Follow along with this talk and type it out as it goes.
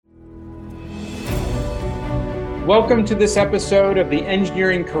Welcome to this episode of the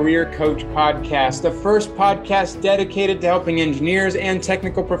Engineering Career Coach Podcast, the first podcast dedicated to helping engineers and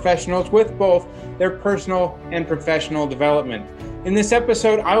technical professionals with both their personal and professional development. In this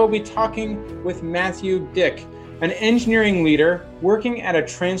episode, I will be talking with Matthew Dick, an engineering leader working at a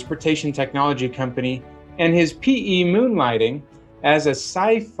transportation technology company, and his PE moonlighting as a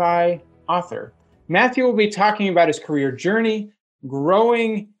sci-fi author. Matthew will be talking about his career journey,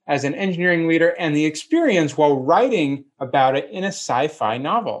 growing as an engineering leader, and the experience while writing about it in a sci-fi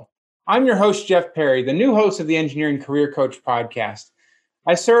novel. I'm your host, Jeff Perry, the new host of the Engineering Career Coach Podcast.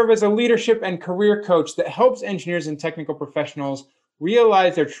 I serve as a leadership and career coach that helps engineers and technical professionals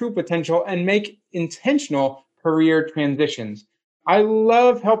realize their true potential and make intentional career transitions. I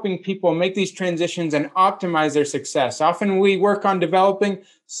love helping people make these transitions and optimize their success. Often we work on developing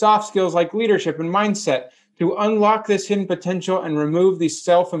soft skills like leadership and mindset to unlock this hidden potential and remove these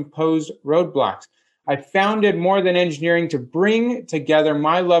self-imposed roadblocks. I founded More Than Engineering to bring together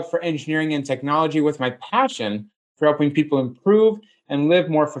my love for engineering and technology with my passion for helping people improve and live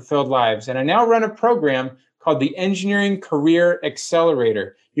more fulfilled lives. And I now run a program called the Engineering Career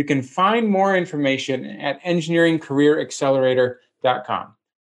Accelerator. You can find more information at engineeringcareeraccelerator.com.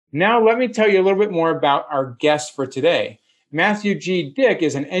 Now, let me tell you a little bit more about our guest for today. Matthew G. Dick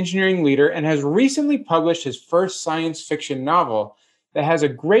is an engineering leader and has recently published his first science fiction novel that has a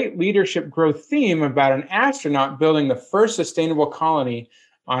great leadership growth theme about an astronaut building the first sustainable colony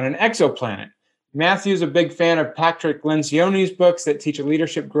on an exoplanet. Matthew's a big fan of Patrick Lencioni's books that teach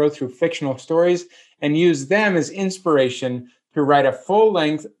leadership growth through fictional stories and use them as inspiration to write a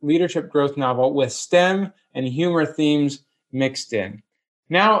full-length leadership growth novel with STEM and humor themes mixed in.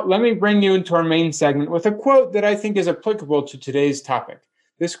 Now, let me bring you into our main segment with a quote that I think is applicable to today's topic.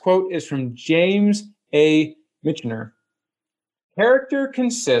 This quote is from James A. Michener. Character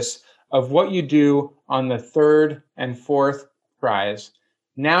consists of what you do on the third and fourth tries.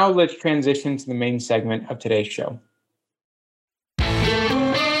 Now let's transition to the main segment of today's show.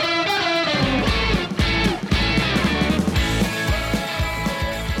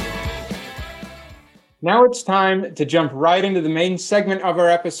 Now it's time to jump right into the main segment of our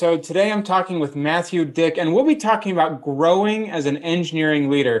episode. Today I'm talking with Matthew Dick, and we'll be talking about growing as an engineering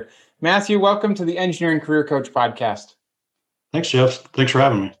leader. Matthew, welcome to the Engineering Career Coach Podcast. Thanks, Jeff. Thanks for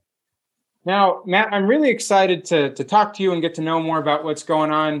having me. Now, Matt, I'm really excited to talk to you and get to know more about what's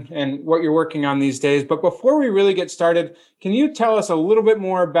going on and what you're working on these days. But before we really get started, can you tell us a little bit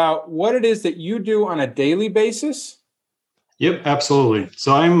more about what it is that you do on a daily basis? Yep, absolutely.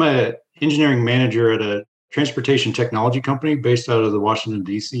 So I'm an engineering manager at a transportation technology company based out of the Washington,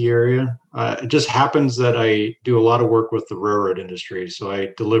 D.C. area. It just happens that I do a lot of work with the railroad industry. So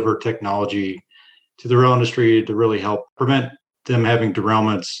I deliver technology to the rail industry to really help prevent them having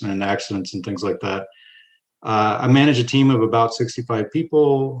derailments and accidents and things like that. I manage a team of about 65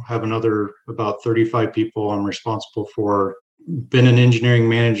 people, have another about 35 people I'm responsible for. Been an engineering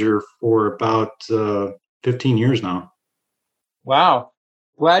manager for about 15 years now. Wow.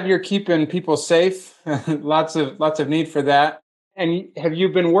 Glad you're keeping people safe. Lots of need for that. And have you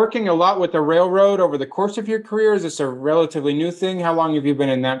been working a lot with the railroad over the course of your career? Is this a relatively new thing? How long have you been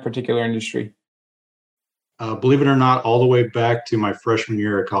in that particular industry? Believe it or not, all the way back to my freshman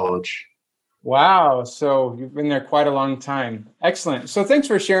year at college. Wow. So you've been there quite a long time. Excellent. So thanks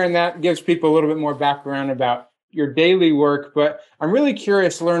for sharing that. It gives people a little bit more background about your daily work. But I'm really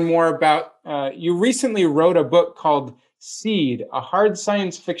curious to learn more about, you recently wrote a book called Seed, a hard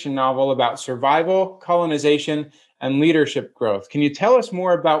science fiction novel about survival, colonization, and leadership growth. Can you tell us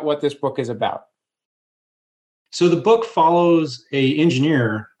more about what this book is about? So the book follows an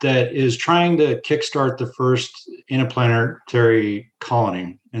engineer that is trying to kickstart the first interplanetary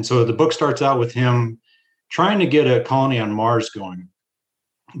colony. And so the book starts out with him trying to get a colony on Mars going.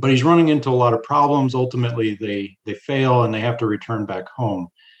 But he's running into a lot of problems. Ultimately, they fail and they have to return back home.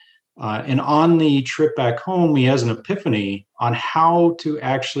 And on the trip back home, he has an epiphany on how to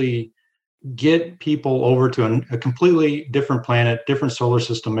actually get people over to a completely different planet, different solar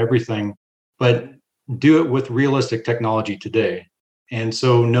system, everything, but do it with realistic technology today. And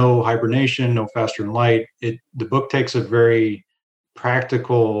so no hibernation, no faster than light. The book takes a very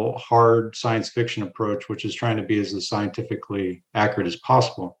practical, hard science fiction approach, which is trying to be as scientifically accurate as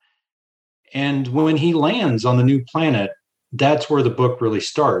possible. And when he lands on the new planet, that's where the book really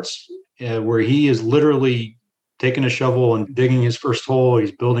starts, where he is literally taking a shovel and digging his first hole.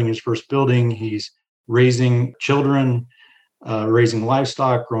 He's building his first building. He's raising children, raising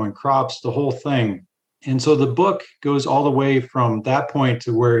livestock, growing crops, the whole thing. And so the book goes all the way from that point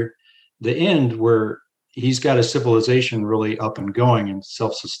to where the end, where he's got a civilization really up and going and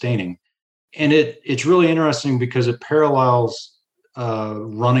self-sustaining. And it's really interesting because it parallels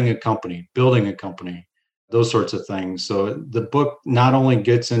running a company, building a company, those sorts of things. So the book not only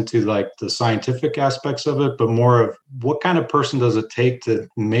gets into like the scientific aspects of it, but more of what kind of person does it take to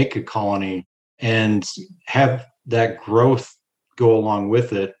make a colony and have that growth go along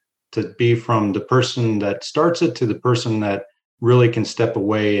with it, to be from the person that starts it to the person that really can step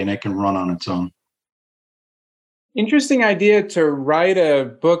away and it can run on its own. Interesting idea to write a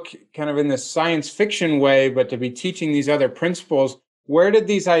book kind of in the science fiction way, but to be teaching these other principles. Where did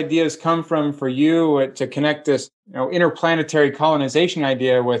these ideas come from for you to connect this, interplanetary colonization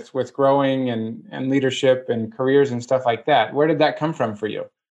idea with growing and leadership and careers and stuff like that? Where did that come from for you?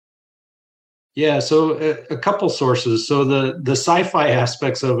 Yeah, so a couple sources. So the sci-fi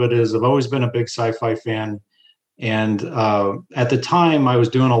aspects of it is I've always been a big sci-fi fan, and at the time I was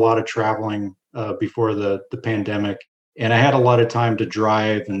doing a lot of traveling before the pandemic, and I had a lot of time to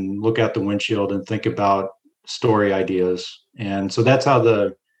drive and look out the windshield and think about story ideas, and so that's how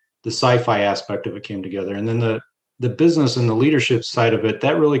the sci-fi aspect of it came together. And then the business and the leadership side of it,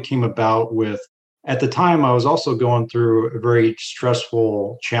 that really came about with, at the time I was also going through a very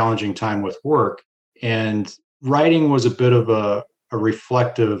stressful, challenging time with work, and writing was a bit of a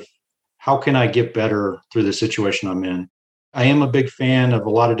reflective, how can I get better through the situation I'm in? I am a big fan of a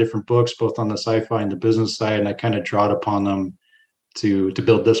lot of different books, both on the sci-fi and the business side, and I kind of drawed upon them to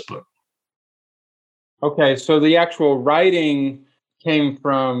build this book. Okay, so the actual writing came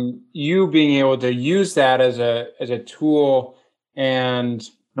from you being able to use that as a tool and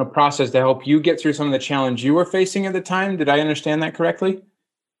process to help you get through some of the challenge you were facing at the time. Did I understand that correctly?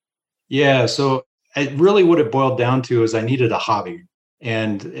 Yeah, so really what it boiled down to is I needed a hobby.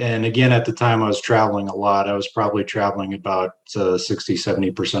 And again, at the time I was traveling a lot. I was probably traveling about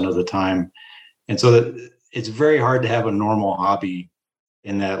 60-70% of the time. And so it's very hard to have a normal hobby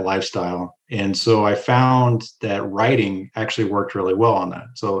in that lifestyle. And so I found that writing actually worked really well on that.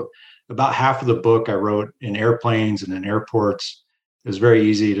 So about half of the book I wrote in airplanes and in airports. It was very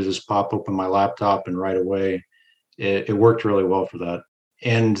easy to just pop open my laptop and write away. It worked really well for that.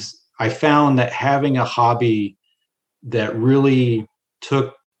 And I found that having a hobby that really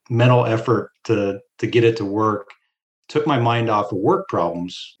took mental effort to get it to work took my mind off of work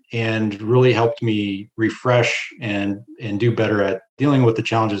problems and really helped me refresh and do better at dealing with the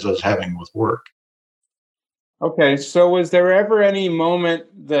challenges I was having with work. Okay, so was there ever any moment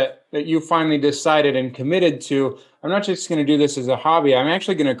that you finally decided and committed to, I'm not just going to do this as a hobby, I'm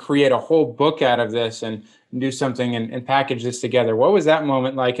actually going to create a whole book out of this and do something and package this together? What was that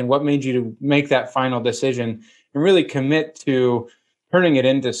moment like, and what made you to make that final decision and really commit to turning it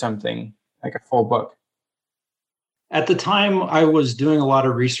into something like a full book? At the time, I was doing a lot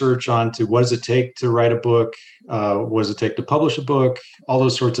of research onto what does it take to write a book, what does it take to publish a book, all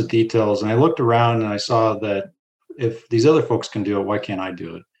those sorts of details. And I looked around and I saw that if these other folks can do it, why can't I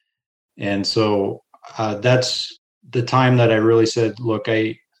do it? And so that's the time that I really said, look,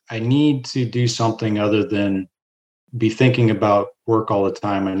 I need to do something other than be thinking about work all the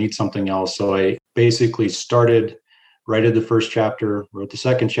time. I need something else. So I basically started, writing the first chapter, wrote the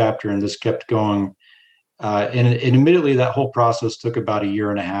second chapter, and this kept going. And admittedly, that whole process took about a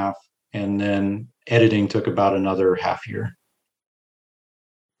year and a half, and then editing took about another half year.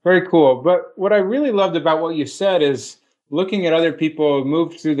 Very cool. But what I really loved about what you said is looking at other people who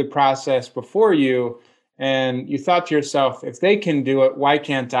moved through the process before you, and you thought to yourself, if they can do it, why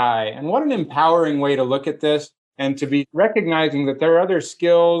can't I? And what an empowering way to look at this, and to be recognizing that there are other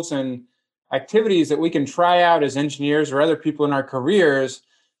skills and activities that we can try out as engineers or other people in our careers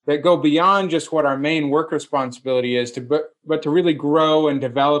that go beyond just what our main work responsibility is, but to really grow and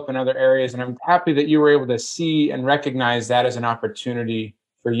develop in other areas. And I'm happy that you were able to see and recognize that as an opportunity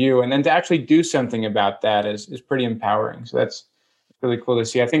for you, and then to actually do something about that is pretty empowering. So that's really cool to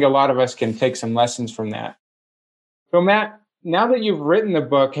see. I think a lot of us can take some lessons from that. So Matt, now that you've written the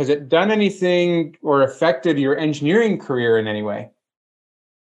book, has it done anything or affected your engineering career in any way?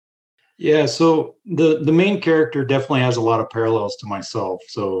 Yeah, so the main character definitely has a lot of parallels to myself.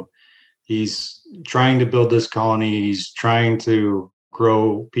 So he's trying to build this colony. He's trying to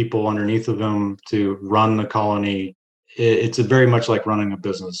grow people underneath of him to run the colony. It's very much like running a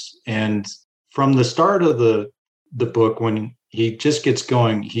business. And from the start of the book, when he just gets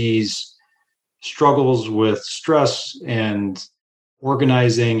going, he's struggles with stress and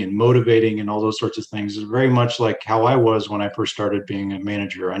organizing and motivating and all those sorts of things. Is very much like how I was when I first started being a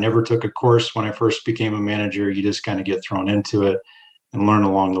manager. I never took a course when I first became a manager. You just kind of get thrown into it and learn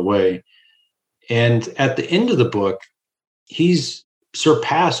along the way. And at the end of the book, he's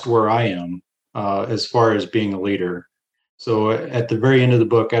surpassed where I am as far as being a leader. So at the very end of the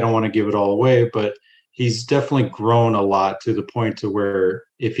book, I don't want to give it all away, but he's definitely grown a lot to the point to where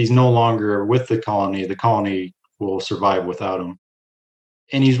if he's no longer with the colony will survive without him.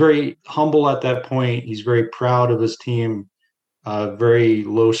 And he's very humble at that point. He's very proud of his team, very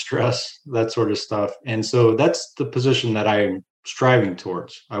low stress, that sort of stuff. And so that's the position that I'm striving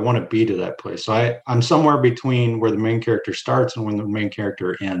towards. I want to be to that place. So I'm somewhere between where the main character starts and when the main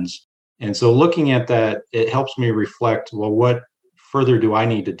character ends. And so looking at that, it helps me reflect, well, what further do I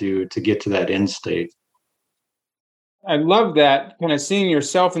need to do to get to that end state? I love that, kind of seeing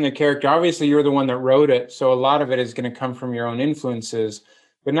yourself in the character. Obviously, you're the one that wrote it, so a lot of it is going to come from your own influences,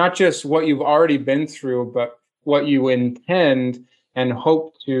 but not just what you've already been through, but what you intend and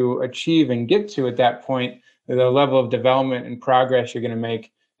hope to achieve and get to at that point, the level of development and progress you're going to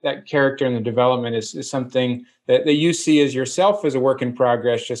make. That character and the development is something that you see as yourself as a work in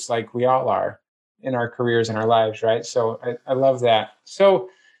progress, just like we all are in our careers and our lives, right? So I love that. So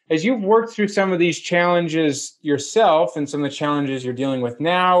as you've worked through some of these challenges yourself and some of the challenges you're dealing with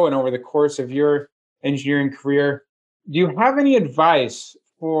now and over the course of your engineering career, do you have any advice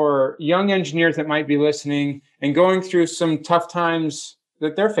for young engineers that might be listening and going through some tough times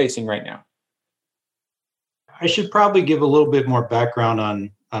that they're facing right now? I should probably give a little bit more background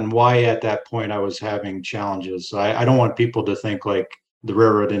on why at that point I was having challenges. I don't want people to think like the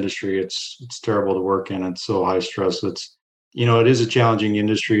railroad industry, it's terrible to work in. It's so high stress. It is a challenging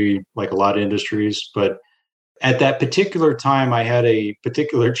industry, like a lot of industries, but at that particular time, I had a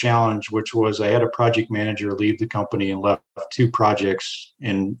particular challenge, which was I had a project manager leave the company and left two projects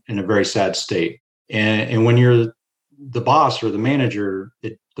in a very sad state. And when you're the boss or the manager,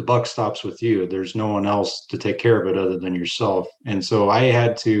 the buck stops with you. There's no one else to take care of it other than yourself. And so I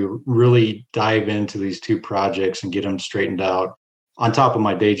had to really dive into these two projects and get them straightened out on top of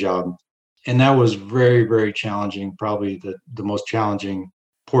my day job. And that was very, very challenging, probably the most challenging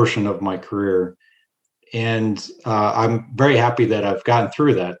portion of my career. And I'm very happy that I've gotten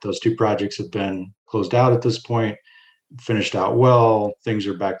through that. Those two projects have been closed out at this point, finished out well. Things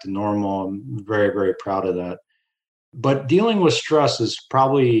are back to normal. I'm very, very proud of that. But dealing with stress is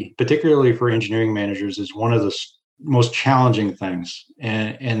probably, particularly for engineering managers, is one of the most challenging things.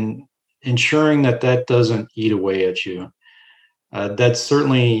 And ensuring that doesn't eat away at you. That's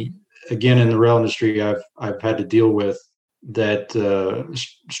certainly, again, in the rail industry, I've had to deal with that.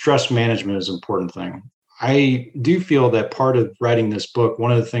 Stress management is an important thing. I do feel that part of writing this book,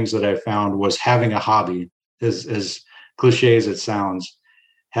 one of the things that I found was having a hobby. As cliche as it sounds,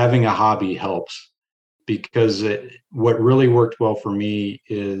 having a hobby helps, because what really worked well for me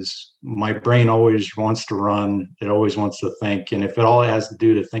is my brain always wants to run. It always wants to think. And if all it has to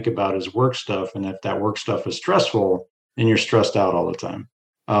do to think about is work stuff, and if that work stuff is stressful, then you're stressed out all the time.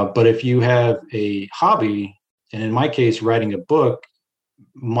 But if you have a hobby, and in my case, writing a book,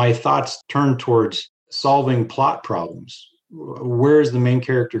 my thoughts turn towards solving plot problems. Where is the main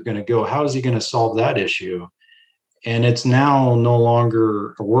character going to go? How is he going to solve that issue? And it's now no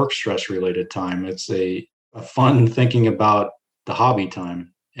longer a work stress related time. It's a fun thinking about the hobby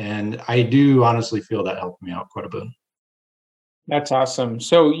time. And I do honestly feel that helped me out quite a bit. That's awesome.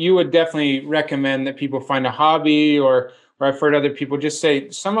 So you would definitely recommend that people find a hobby, or I've heard other people just say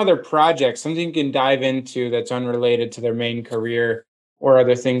some other project, something you can dive into that's unrelated to their main career or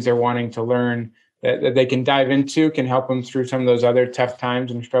other things they're wanting to learn that they can dive into, can help them through some of those other tough times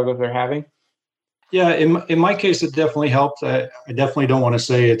and struggles they're having. Yeah, in my case, it definitely helped. I definitely don't want to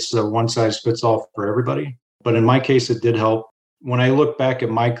say it's a one size fits all for everybody, but in my case, it did help. When I look back at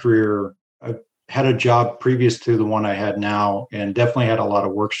my career, I had a job previous to the one I had now, and definitely had a lot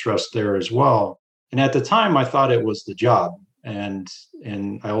of work stress there as well. And at the time, I thought it was the job, and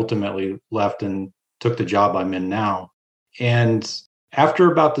I ultimately left and took the job I'm in now. And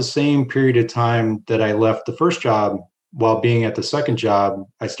after about the same period of time that I left the first job, while being at the second job,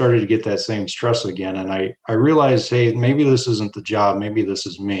 I started to get that same stress again. And I realized, hey, maybe this isn't the job, maybe this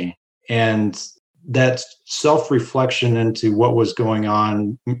is me. And that self-reflection into what was going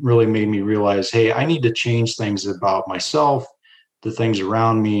on really made me realize, hey, I need to change things about myself, the things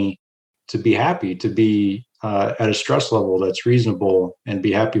around me, to be happy, to be at a stress level that's reasonable and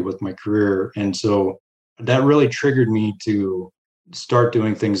be happy with my career. And so that really triggered me to start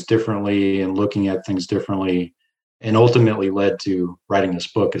doing things differently and looking at things differently, and ultimately led to writing this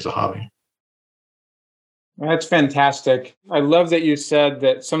book as a hobby. That's fantastic. I love that you said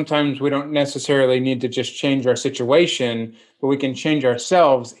that sometimes we don't necessarily need to just change our situation, but we can change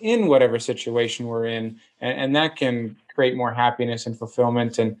ourselves in whatever situation we're in. And that can create more happiness and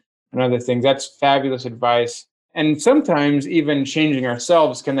fulfillment and other things. That's fabulous advice. And sometimes even changing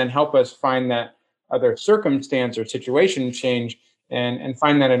ourselves can then help us find that other circumstance or situation change, and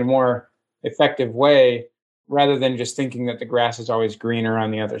find that in a more effective way rather than just thinking that the grass is always greener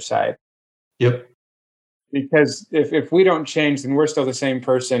on the other side. Yep. Because if we don't change, then we're still the same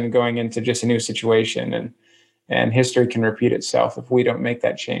person going into just a new situation, and history can repeat itself if we don't make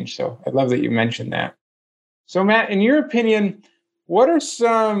that change. So I love that you mentioned that. So Matt, in your opinion, what are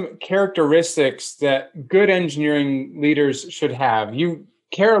some characteristics that good engineering leaders should have? You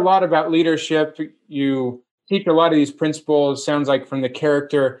care a lot about leadership. You teach a lot of these principles, sounds like, from the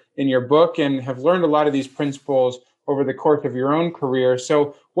character in your book, and have learned a lot of these principles over the course of your own career.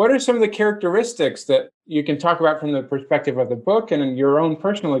 So what are some of the characteristics that you can talk about from the perspective of the book and in your own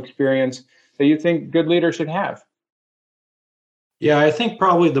personal experience that you think good leaders should have? Yeah, I think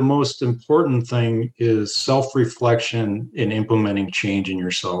probably the most important thing is self-reflection in implementing change in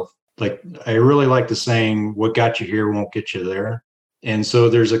yourself. Like, I really like the saying, what got you here won't get you there. And so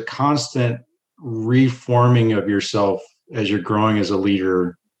there's a constant reforming of yourself as you're growing as a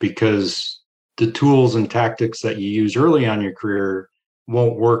leader, because the tools and tactics that you use early on in your career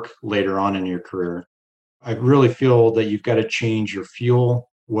won't work later on in your career. I really feel that you've got to change your fuel,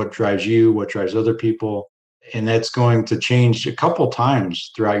 what drives you, what drives other people. And that's going to change a couple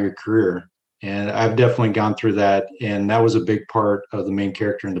times throughout your career. And I've definitely gone through that. And that was a big part of the main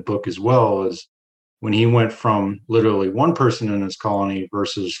character in the book as well, is when he went from literally one person in his colony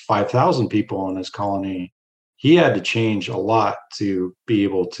versus 5,000 people in his colony, he had to change a lot to be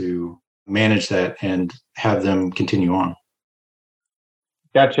able to manage that and have them continue on.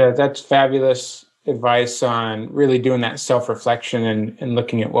 Gotcha. That's fabulous advice on really doing that self-reflection and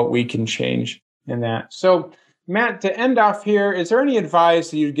looking at what we can change in that. So, Matt, to end off here, is there any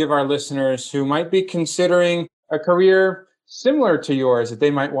advice that you'd give our listeners who might be considering a career similar to yours that they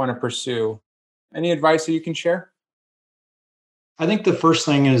might want to pursue? Any advice that you can share? I think the first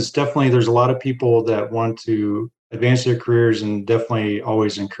thing is definitely there's a lot of people that want to advance their careers, and definitely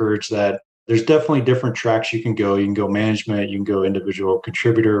always encourage that. There's definitely different tracks you can go. You can go management, you can go individual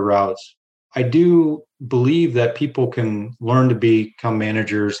contributor routes. I do believe that people can learn to become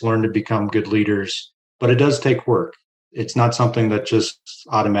managers, learn to become good leaders, but it does take work. It's not something that just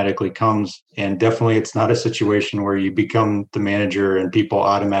automatically comes. And definitely it's not a situation where you become the manager and people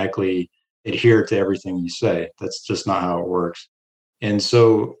automatically adhere to everything you say. That's just not how it works. And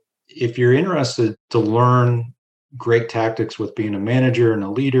so if you're interested to learn great tactics with being a manager and a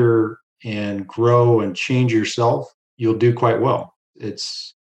leader and grow and change yourself, you'll do quite well.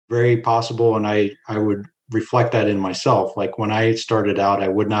 It's very possible. And I would reflect that in myself. Like, when I started out, I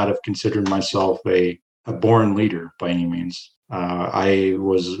would not have considered myself a born leader by any means. I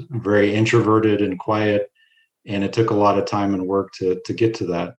was very introverted and quiet, and it took a lot of time and work to get to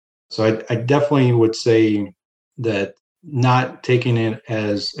that. So I definitely would say that not taking it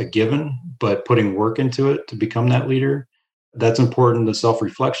as a given, but putting work into it to become that leader, that's important. The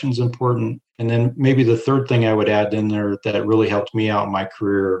self-reflection is important. And then maybe the third thing I would add in there that really helped me out in my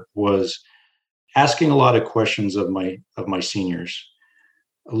career was asking a lot of questions of my seniors,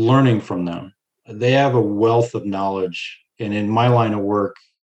 learning from them. They have a wealth of knowledge. And in my line of work,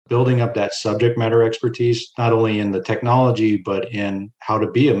 building up that subject matter expertise, not only in the technology, but in how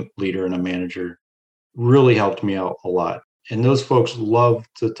to be a leader and a manager, really helped me out a lot. And those folks love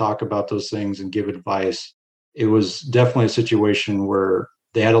to talk about those things and give advice. It was definitely a situation where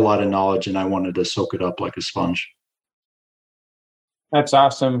they had a lot of knowledge and I wanted to soak it up like a sponge. That's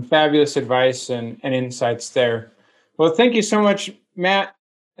awesome. Fabulous advice and insights there. Well, thank you so much, Matt.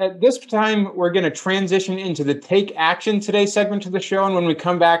 At this time, we're going to transition into the Take Action Today segment of the show. And when we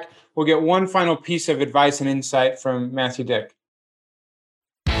come back, we'll get one final piece of advice and insight from Matthew Dick.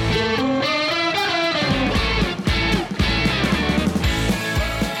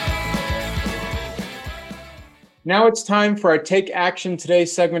 Now it's time for our Take Action Today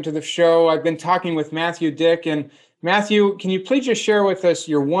segment of the show. I've been talking with Matthew Dick. And Matthew, can you please just share with us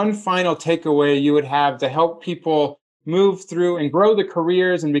your one final takeaway you would have to help people move through and grow the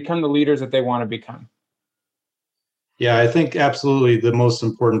careers and become the leaders that they want to become? Yeah, I think absolutely the most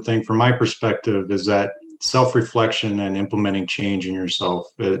important thing from my perspective is that self-reflection and implementing change in yourself.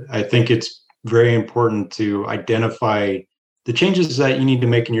 I think it's very important to identify the changes that you need to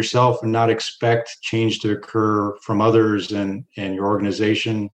make in yourself and not expect change to occur from others and your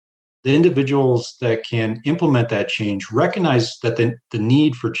organization. The individuals that can implement that change recognize that the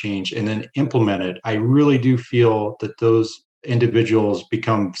need for change and then implement it. I really do feel that those individuals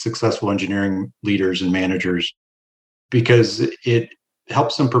become successful engineering leaders and managers, because it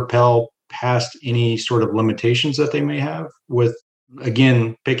helps them propel past any sort of limitations that they may have with,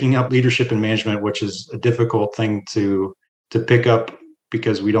 again, picking up leadership and management, which is a difficult thing to pick up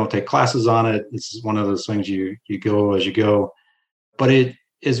because we don't take classes on it. It's one of those things you go as you go. But it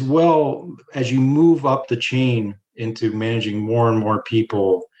as well, as you move up the chain into managing more and more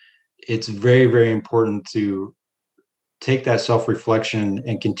people, it's very, very important to take that self-reflection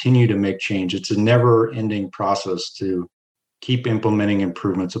and continue to make change. It's a never-ending process to keep implementing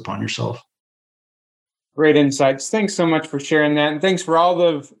improvements upon yourself. Great insights. Thanks so much for sharing that. And thanks for all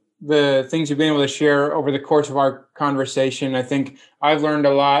the things you've been able to share over the course of our conversation. I think I've learned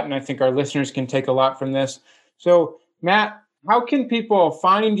a lot, and I think our listeners can take a lot from this. So, Matt, how can people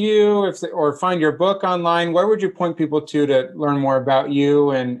find you or find your book online? Where would you point people to learn more about you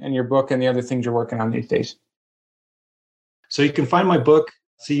and your book and the other things you're working on these days? So you can find my book,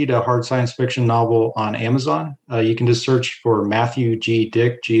 Seed, a hard science fiction novel, on Amazon. You can just search for Matthew G.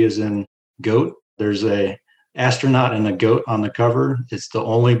 Dick. G as in goat. There's a astronaut and a goat on the cover. It's the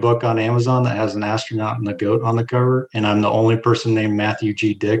only book on Amazon that has an astronaut and a goat on the cover. And I'm the only person named Matthew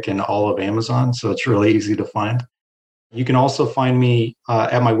G. Dick in all of Amazon. So it's really easy to find. You can also find me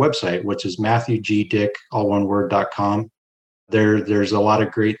at my website, which is matthewgdick, all one word.com. There's a lot of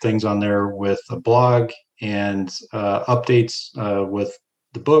great things on there with a blog and updates with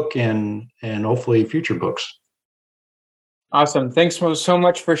the book and hopefully future books. Awesome. Thanks so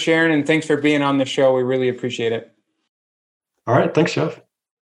much for sharing, and thanks for being on the show. We really appreciate it. All right. Thanks, Jeff.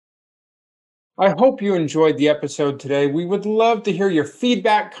 I hope you enjoyed the episode today. We would love to hear your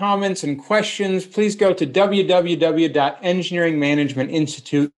feedback, comments, and questions. Please go to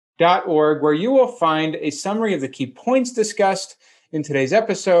www.engineeringmanagementinstitute.org, where you will find a summary of the key points discussed in today's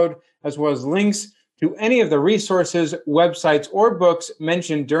episode, as well as links to any of the resources, websites, or books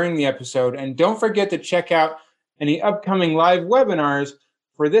mentioned during the episode. And don't forget to check out any upcoming live webinars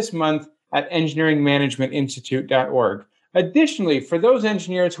for this month at engineeringmanagementinstitute.org. Additionally, for those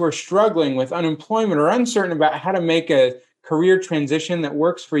engineers who are struggling with unemployment or uncertain about how to make a career transition that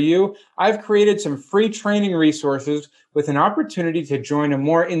works for you, I've created some free training resources with an opportunity to join a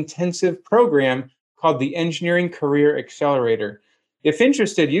more intensive program called the Engineering Career Accelerator. If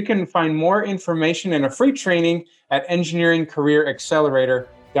interested, you can find more information and a free training at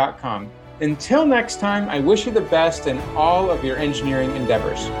engineeringcareeraccelerator.com. Until next time, I wish you the best in all of your engineering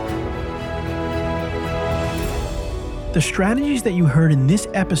endeavors. The strategies that you heard in this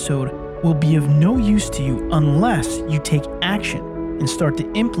episode will be of no use to you unless you take action and start to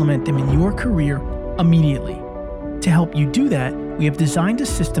implement them in your career immediately. To help you do that, we have designed a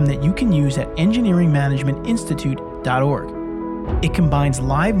system that you can use at engineeringmanagementinstitute.org. It combines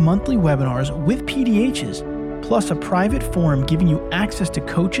live monthly webinars with PDHs, plus a private forum giving you access to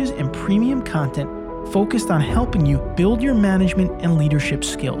coaches and premium content focused on helping you build your management and leadership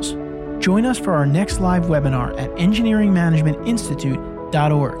skills. Join us for our next live webinar at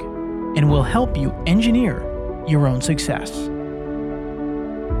engineeringmanagementinstitute.org, and we'll help you engineer your own success.